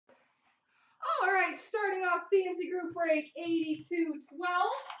right, starting off CNC group break 8212.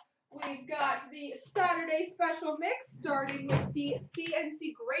 We've got the Saturday special mix, starting with the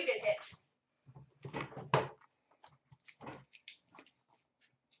CNC graded hits.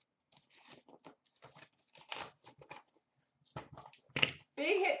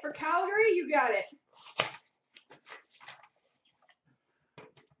 Big hit for Calgary, you got it.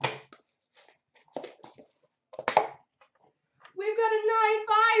 We've got a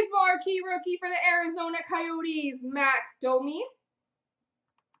 9-5 marquee rookie for the Arizona Coyotes, Max Domi.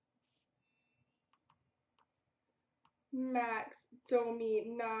 Max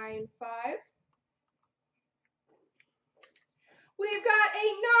Domi 9-5. We've got a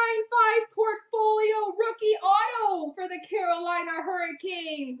 9-5 portfolio rookie auto for the Carolina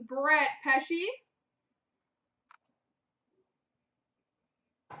Hurricanes, Brett Pesce.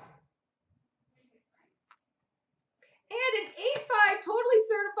 And an 8-5 totally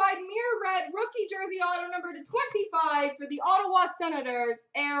certified mirror red rookie jersey auto number to 25 for the Ottawa Senators,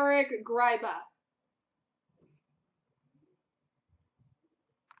 Eric Gryba.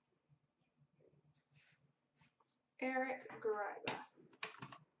 Eric Gryba.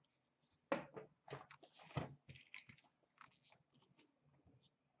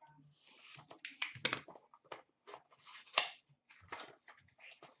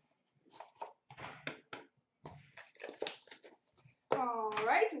 All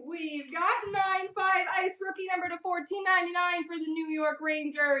right, we've got 9-5 ice rookie number to 14.99 for the New York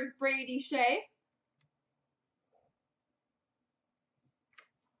Rangers, Brady Shea.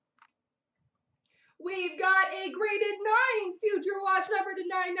 We've got a graded 9 future watch number to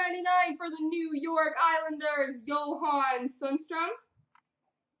 9.99 for the New York Islanders, Johan Sundstrom.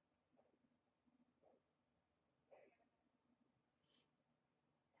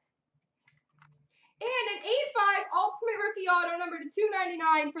 And an 8-5 ultimate rookie auto number to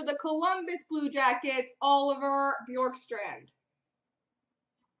 2.99 for the Columbus Blue Jackets, Oliver Bjorkstrand.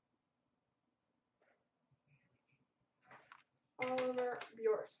 Oliver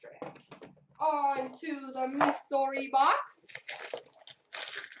Bjorkstrand. On to the mystery box.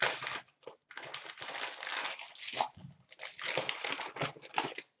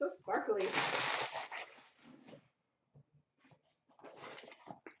 So sparkly.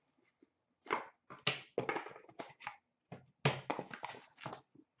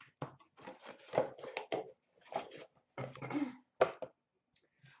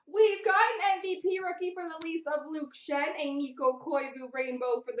 We've got an MVP rookie for the Leafs of Luke Shen, a Nico Koivu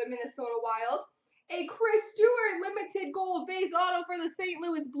rainbow for the Minnesota Wild, a Chris Stewart limited gold base auto for the St.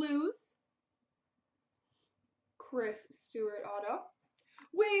 Louis Blues. Chris Stewart auto.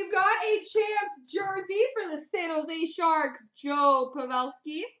 We've got a Champs jersey for the San Jose Sharks, Joe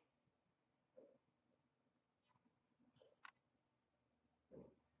Pavelski.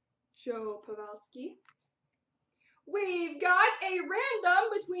 Joe Pavelski. We've got a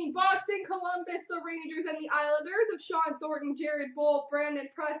random between Boston, Columbus, the Rangers, and the Islanders of Sean Thornton, Jared Bolt, Brandon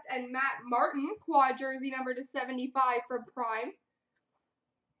Prust, and Matt Martin. Quad jersey number to 75 from Prime.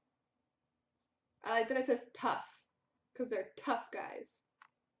 I like that it says tough, because they're tough guys.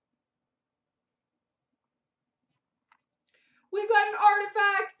 We've got an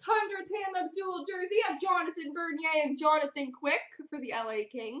Artifacts Tundra Tandem dual jersey of Jonathan Bernier and Jonathan Quick for the LA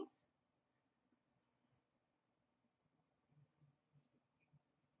Kings.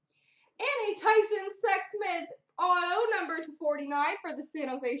 And a Tyson Sexsmith auto number to 49 for the San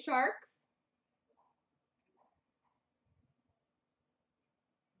Jose Sharks.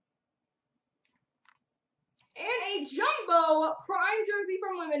 And a jumbo prime jersey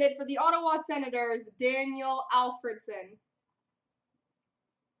from Limited for the Ottawa Senators, Daniel Alfredsson.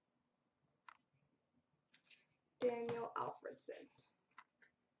 Daniel Alfredsson.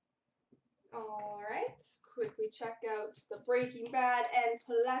 All right, quickly check out the Breaking Bad and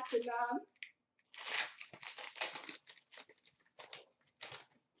Platinum.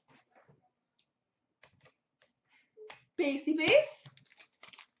 Basey base.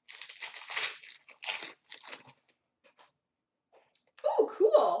 Oh,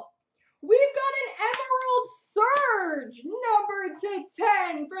 cool. We've got an Emerald Surge number to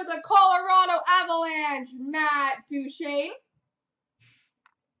 10 for the Colorado Avalanche, Matt Duchene.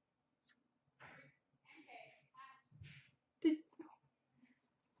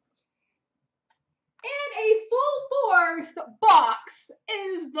 And a full force box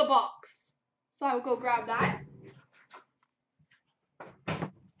is the box. So I will go grab that.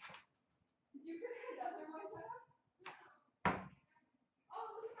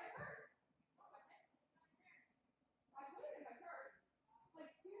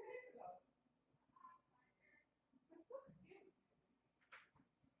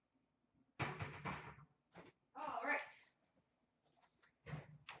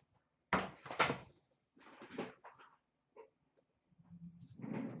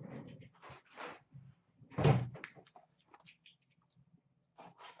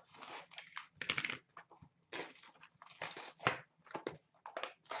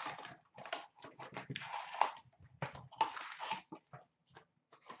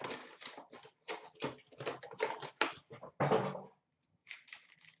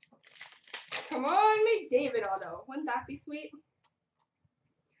 McDavid auto. Wouldn't that be sweet?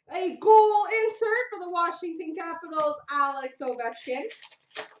 A goal insert for the Washington Capitals, Alex Ovechkin.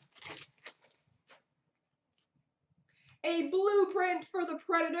 A blueprint for the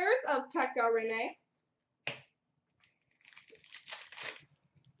Predators of Pekka Rinne.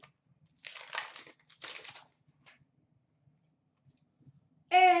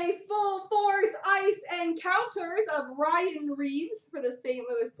 A full force ice encounters of Ryan Reeves for the St.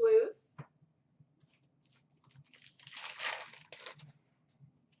 Louis Blues.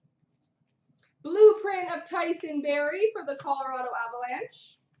 Blueprint of Tyson Barrie for the Colorado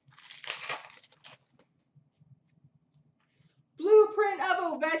Avalanche. Blueprint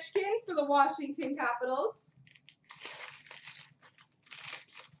of Ovechkin for the Washington Capitals.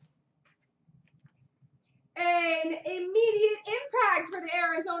 An immediate impact for the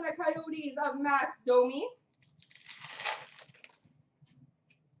Arizona Coyotes of Max Domi.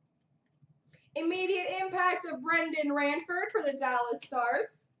 Immediate impact of Brendan Ranford for the Dallas Stars.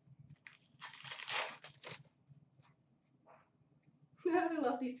 I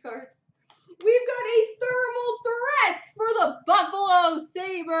love these cards. We've got a thermal threats for the Buffalo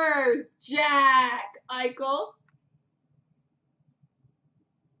Sabres, Jack Eichel.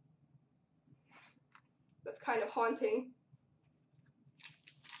 That's kind of haunting.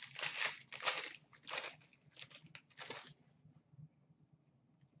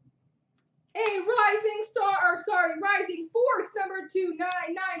 A Rising Force number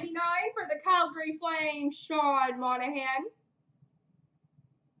 2/999 for the Calgary Flames, Sean Monahan.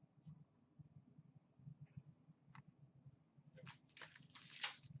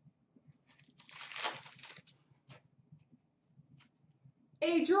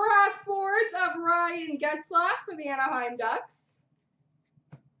 A draft boards of Ryan Getzlaf for the Anaheim Ducks.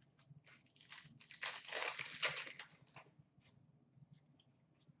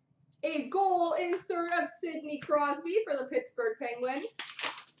 A goal insert of Sidney Crosby for the Pittsburgh Penguins.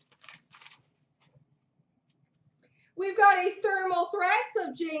 We've got a thermal threats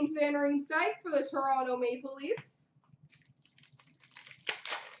of James Van Riemsdyk for the Toronto Maple Leafs.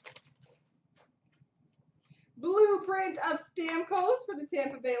 Blueprint of Stamkos for the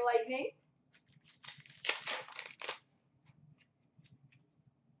Tampa Bay Lightning.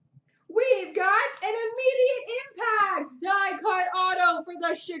 We've got an immediate impact die-cut auto for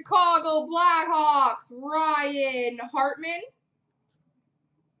the Chicago Blackhawks, Ryan Hartman.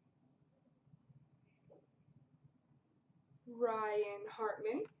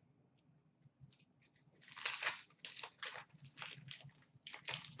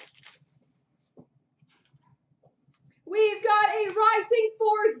 We've got a Rising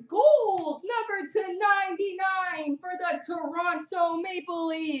Force Gold, number 299 for the Toronto Maple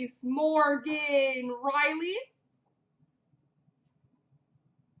Leafs, Morgan Riley.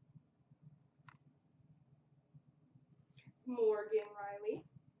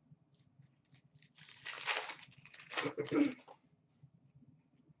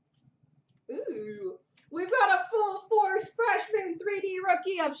 Ooh. We've got a full force freshman 3D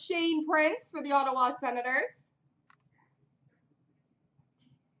rookie of Shane Prince for the Ottawa Senators.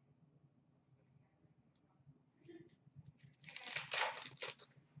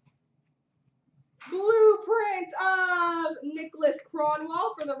 Blueprint of Nicholas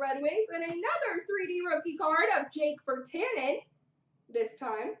Cronwall for the Red Wings, and another 3D rookie card of Jake Virtanen, this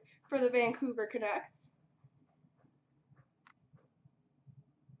time for the Vancouver Canucks.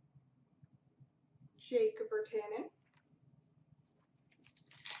 Jake Virtanen.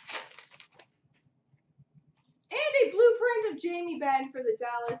 And a blueprint of Jamie Benn for the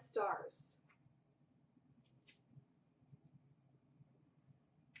Dallas Stars.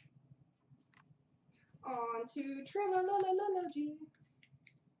 On to Trillology.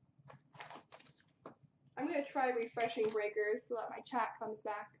 I'm going to try refreshing breakers so that my chat comes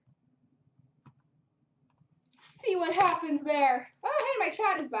back. See what happens there. Oh, hey, my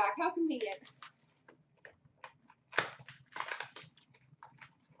chat is back. How convenient.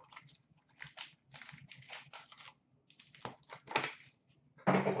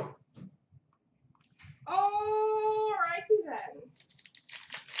 Alrighty then.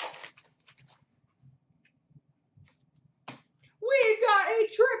 We've got a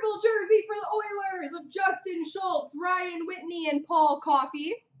triple jersey for the Oilers of Justin Schultz, Ryan Whitney, and Paul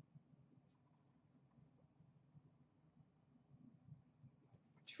Coffey.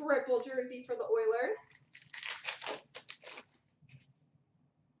 Triple jersey for the Oilers.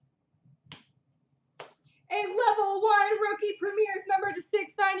 A level 1 rookie premieres number to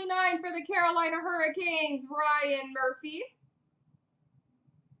 699 for the Carolina Hurricanes, Ryan Murphy.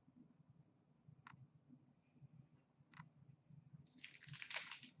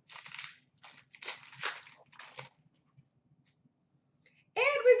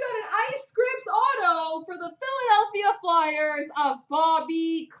 for the Philadelphia Flyers of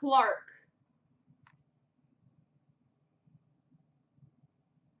Bobby Clark.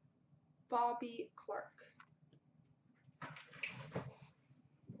 Bobby Clark.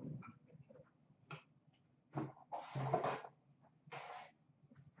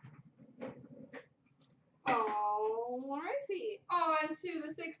 Alrighty, on to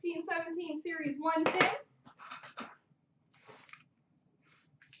the 16-17 Series 110.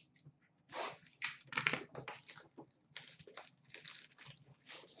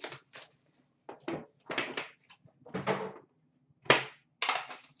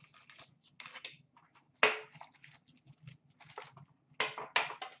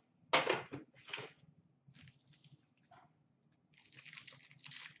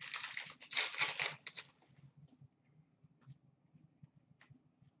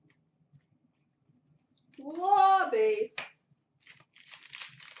 Law base.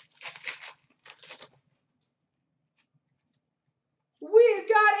 We've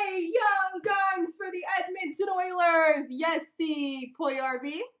got a Young Guns for the Edmonton Oilers. Jesse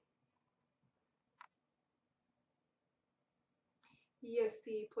Puljujarvi.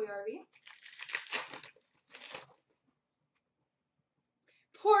 Jesse Puljujarvi.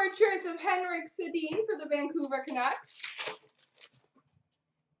 Portraits of Henrik Sedin for the Vancouver Canucks.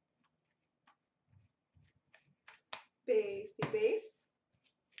 Base.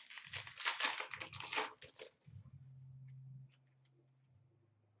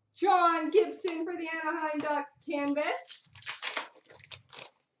 John Gibson for the Anaheim Ducks canvas.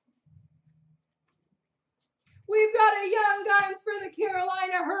 We've got a Young Guns for the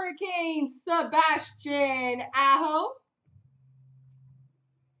Carolina Hurricanes, Sebastian Aho.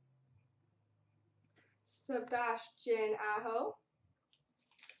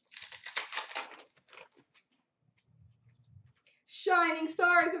 Shining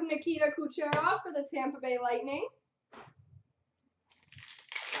Stars of Nikita Kucherov for the Tampa Bay Lightning.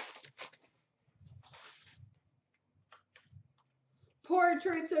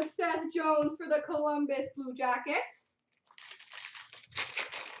 Portraits of Seth Jones for the Columbus Blue Jackets.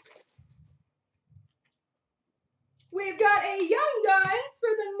 We've got a Young Guns for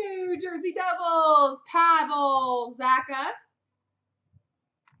the New Jersey Devils, Pavel Zacha.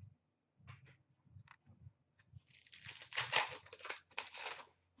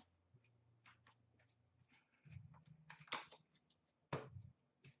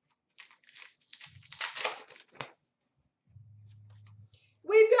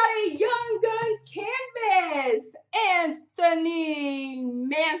 We've got a Young Guns canvas, Anthony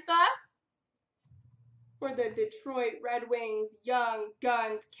Mantha. For the Detroit Red Wings, Young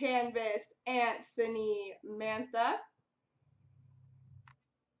Guns canvas, Anthony Mantha.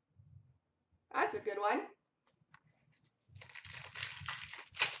 That's a good one.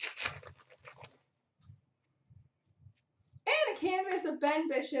 And a canvas of Ben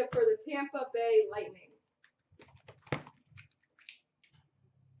Bishop for the Tampa Bay Lightning.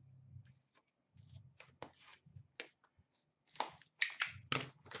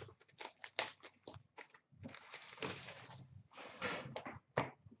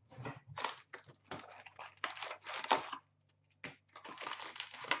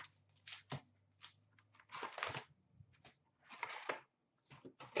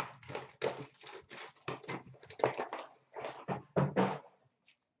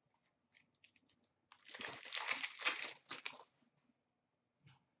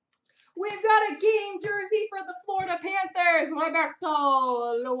 We've got a game jersey for the Florida Panthers,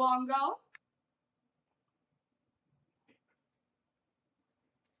 Roberto Luongo.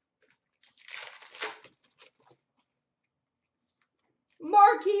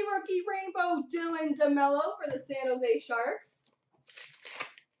 Marquee rookie rainbow, Dylan DeMello for the San Jose Sharks.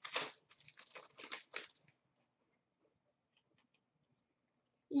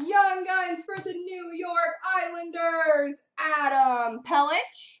 Young Guns for the New York Islanders, Adam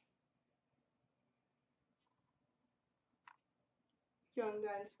Pelech. Young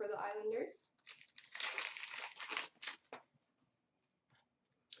Guns for the Islanders.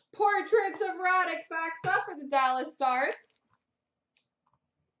 Portraits of Radek Faksa for the Dallas Stars.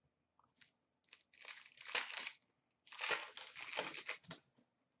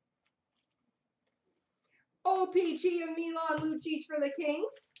 OPG of Milan Lucic for the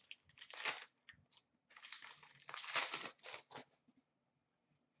Kings.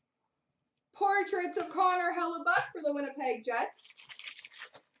 Portraits of Connor Hellebuck for the Winnipeg Jets.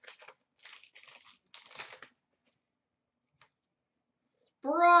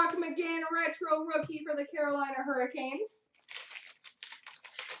 Brock McGinn retro rookie for the Carolina Hurricanes.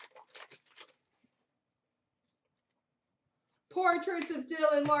 Portraits of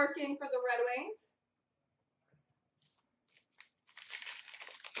Dylan Larkin for the Red Wings.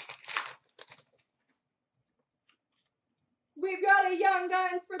 young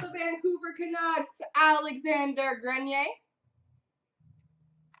guns for the Vancouver Canucks, Alexander Grenier.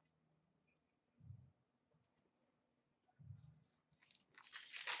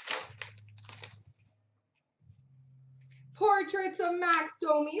 Portraits of Max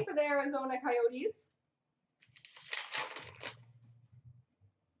Domi for the Arizona Coyotes.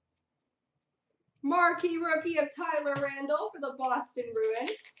 Marquee rookie of Tyler Randall for the Boston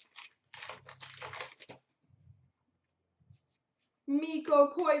Bruins.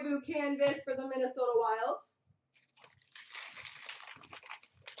 Mikko Koivu canvas for the Minnesota Wild.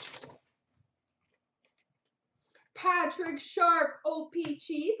 Patrick Sharp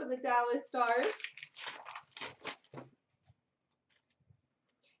OPC for the Dallas Stars.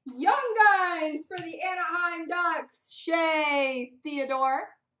 Young Guns for the Anaheim Ducks, Shea Theodore.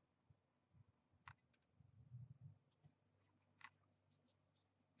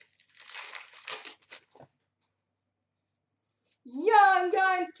 Young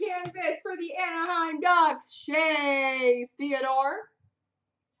Guns canvas for the Anaheim Ducks, Shea Theodore.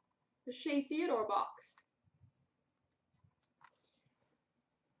 The Shea Theodore box.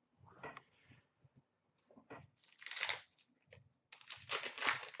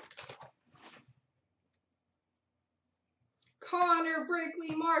 Connor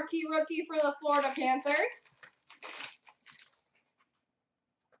Brickley marquee rookie for the Florida Panthers.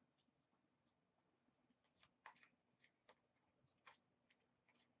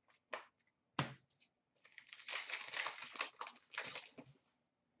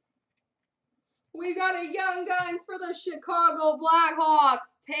 We've got a Young Guns for the Chicago Blackhawks,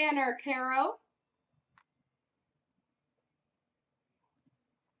 Tanner Caro.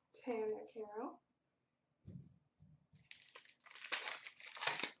 Tanner Caro.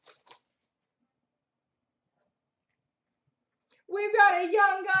 We've got a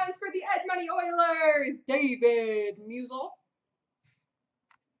Young Guns for the Edmonton Oilers, David Musel.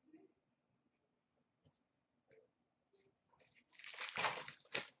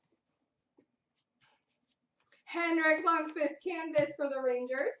 Henrik Lundqvist canvas for the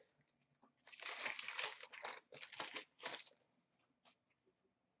Rangers.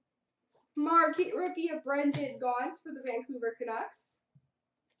 Marquee rookie of Brendan Gaunce for the Vancouver Canucks.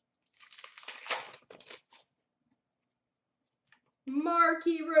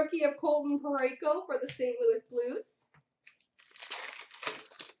 Marquee rookie of Colton Parayko for the St. Louis Blues.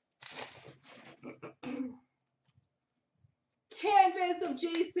 Canvas of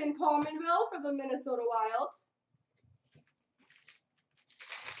Jason Pominville for the Minnesota Wild.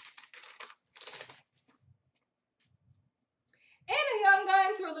 And a Young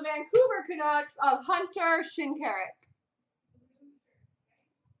Guns for the Vancouver Canucks of Hunter Shinkaruk.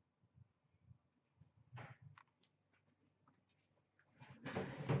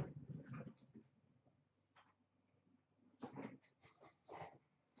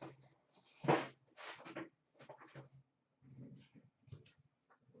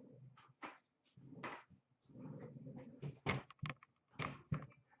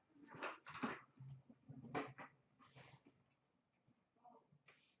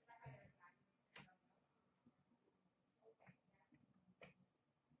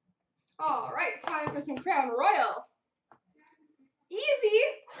 All right, time for some Crown Royal. Easy.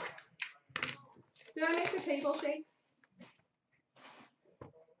 Did I make the table shake?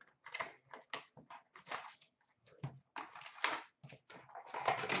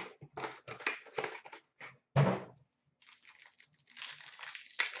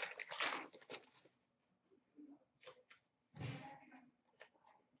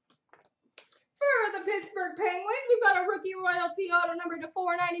 For the Pittsburgh Penguins, we've got a rookie royalty auto number to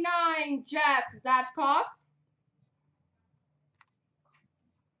 499, Jeff Zatkoff.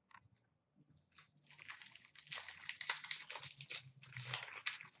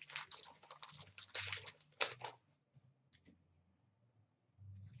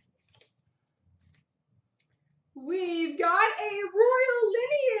 We've got a Royal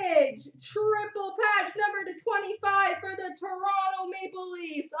Lineage triple patch number to 25 for the Toronto Maple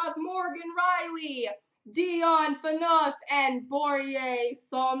Leafs of Morgan Riley, Dion Phaneuf, and Borje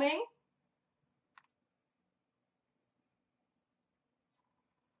Salming.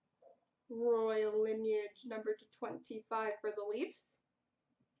 Royal Lineage number to 25 for the Leafs.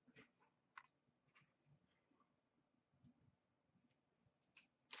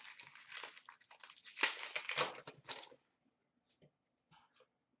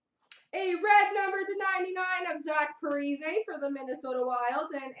 A red number to 99 of Zach Parise for the Minnesota Wild,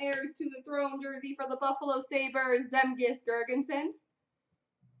 and heirs to the throne jersey for the Buffalo Sabres, Zemgus Girgensons.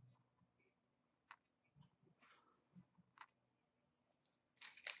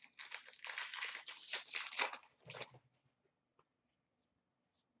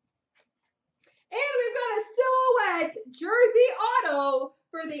 got jersey auto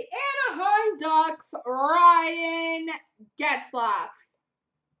for the Anaheim Ducks, Ryan Getzlaf.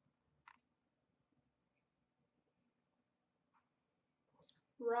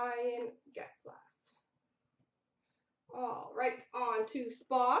 Ryan Getzlaf. All right, on to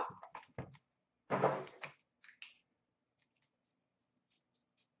Spa.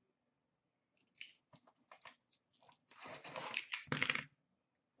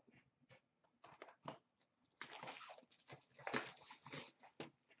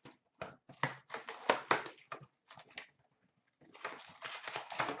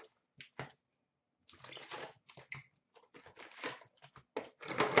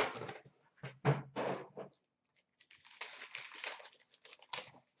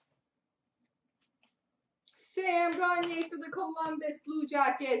 Sam Gagner for the Columbus Blue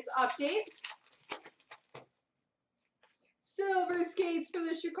Jackets update. Silver skates for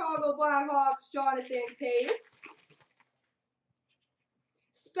the Chicago Blackhawks, Jonathan Toews.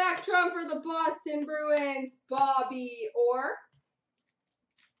 Spectrum for the Boston Bruins, Bobby Orr.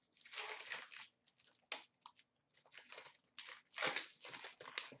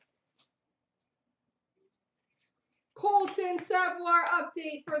 Colton Savoir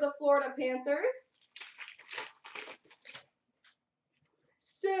update for the Florida Panthers.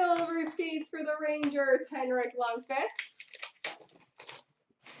 Silver skates for the Rangers, Henrik Lundqvist.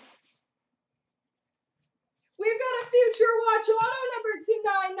 We've got a future watch auto number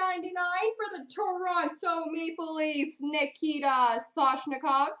 /999 for the Toronto Maple Leafs, Nikita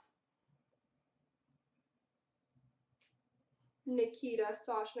Soshnikov.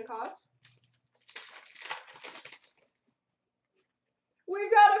 We've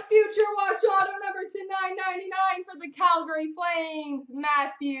got a future watch auto number /999 for the Calgary Flames,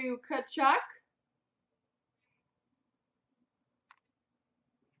 Matthew Tkachuk.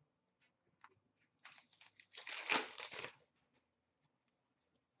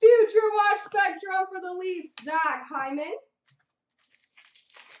 Future watch spectrum for the Leafs, Zach Hyman.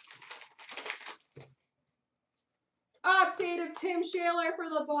 Update of Tim Schaller for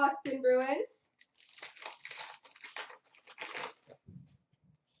the Boston Bruins.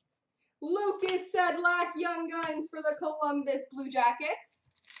 Lucas Sedlak, Young Guns for the Columbus Blue Jackets.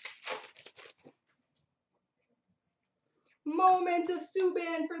 Moment of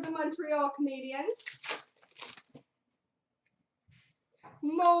Subban for the Montreal Canadiens.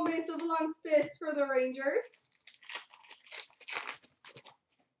 Moment of Lundqvist for the Rangers.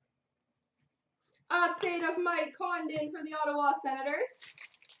 Update of Mike Condon for the Ottawa Senators.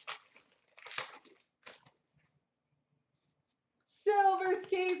 Silver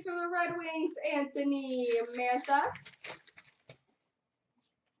skates for the Red Wings, Anthony Mantha.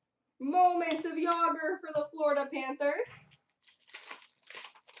 Moments of Yager for the Florida Panthers.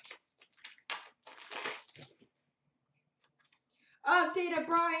 Update of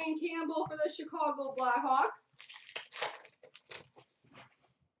Brian Campbell for the Chicago Blackhawks.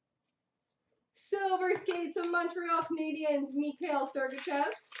 Silver skates of Montreal Canadiens, Mikhail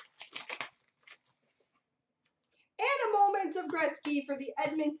Sergachev. And a moment of Gretzky for the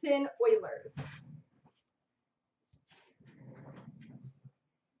Edmonton Oilers.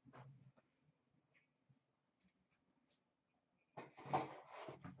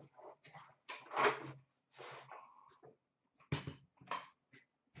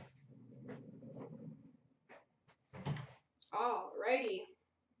 Alrighty.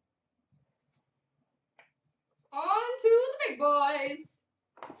 On to the big boys.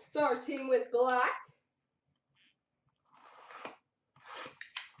 Starting with black.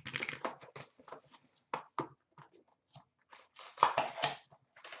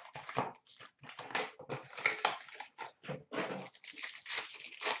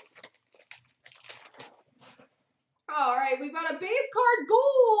 Alright, we've got a base card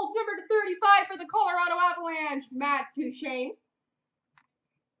gold, number /35 for the Colorado Avalanche, Matt Duchene.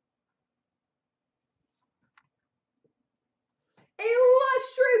 A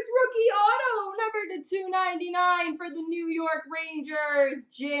lustrous rookie auto, number /299 for the New York Rangers,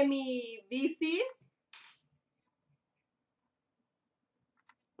 Jimmy Vesey.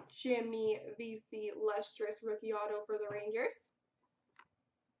 Jimmy Vesey, lustrous rookie auto for the Rangers.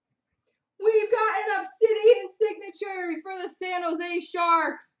 We've got an Obsidian signatures for the San Jose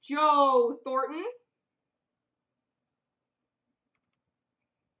Sharks, Joe Thornton.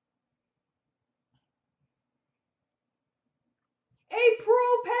 A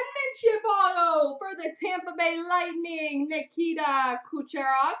pro penmanship auto for the Tampa Bay Lightning, Nikita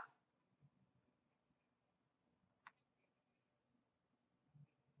Kucherov.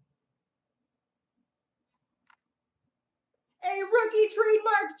 A rookie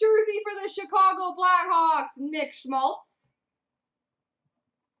trademarks jersey for the Chicago Blackhawks, Nick Schmaltz.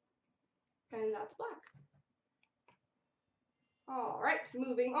 And that's black. All right,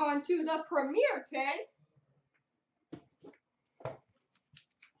 moving on to the Premier 10.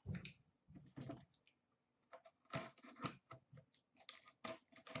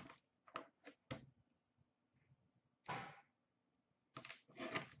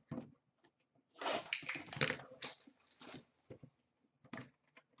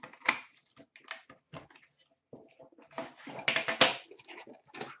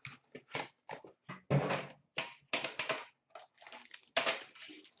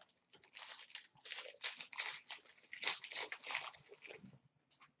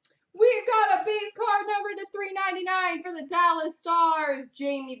 We've got a base card number to 399 for the Dallas Stars,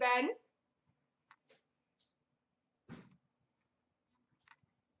 Jamie Benn.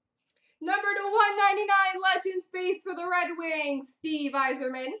 Number to 199 Legends base for the Red Wings, Steve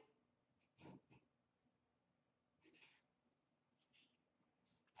Yzerman.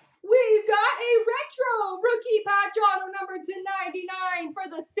 We've got a retro rookie patch auto number to 99 for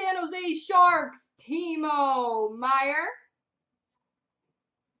the San Jose Sharks, Timo Meier.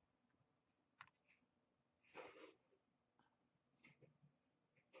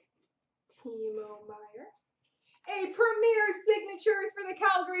 A Premier Signatures for the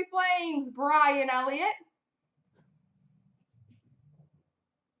Calgary Flames, Brian Elliott.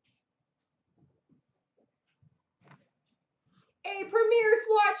 A Premier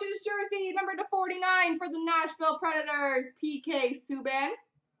Swatches jersey number to 49 for the Nashville Predators, PK Subban.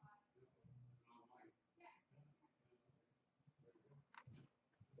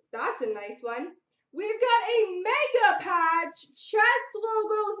 That's a nice one. We've got a mega patch, chest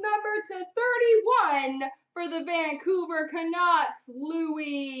logos number to 31 for the Vancouver Canucks,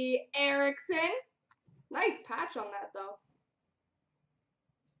 Louis Eriksson. Nice patch on that though.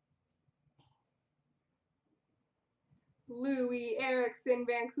 Louis Eriksson,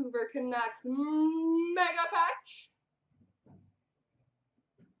 Vancouver Canucks, mega patch.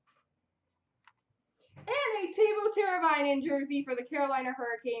 And a Teuvo Teravainen jersey for the Carolina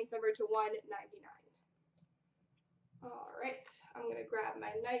Hurricanes, number to 199. All right, I'm going to grab my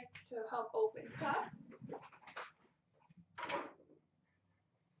knife to help open it up.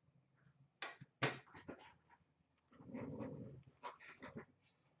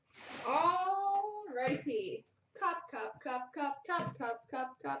 All righty. Cup, cup, cup, cup, cup, cup,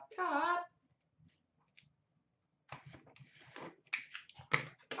 cup, cup, cup.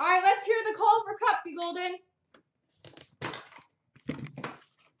 All right, let's hear the call for Cup, Be Golden.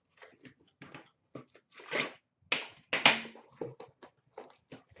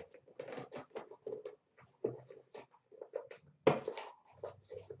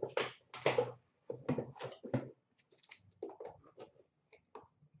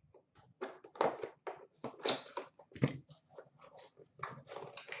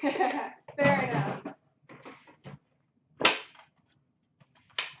 Fair enough.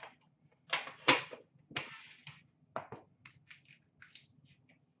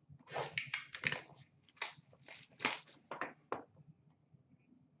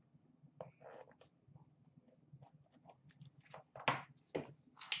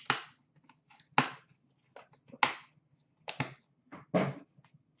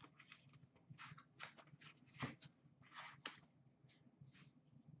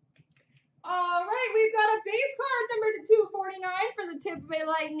 All right, we've got a base card number to 249 for the Tampa Bay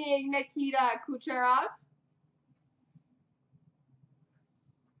Lightning, Nikita Kucherov.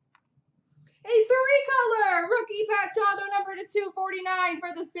 A three-color rookie patch auto number to 249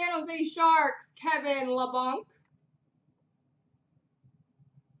 for the San Jose Sharks, Kevin LeBlanc.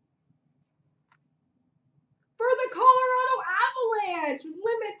 For the Colorado Avalanche,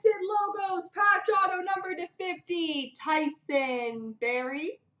 limited logos patch auto number to 50, Tyson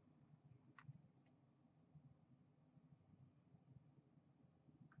Barrie.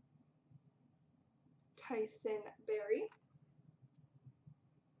 Tyson Barrie.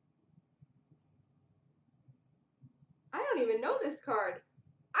 I don't even know this card.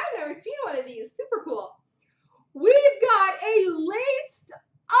 I've never seen one of these. Super cool. We've got a laced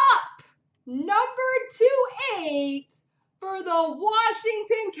up number 28 for the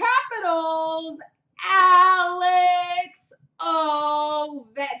Washington Capitals, Alex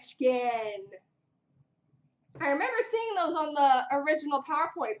Ovechkin. I remember seeing those on the original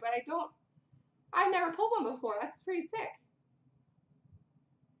PowerPoint, but I've never pulled one before. That's pretty sick.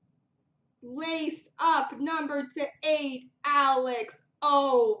 Laced up number to 8, Alex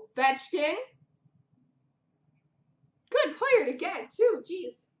Ovechkin. Good player to get, too.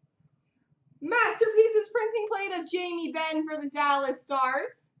 Jeez. Masterpieces printing plate of Jamie Benn for the Dallas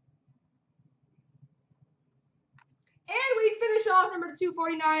Stars. And we finish off number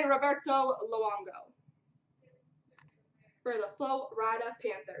 249, Roberto Luongo for the Florida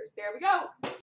Panthers. There we go.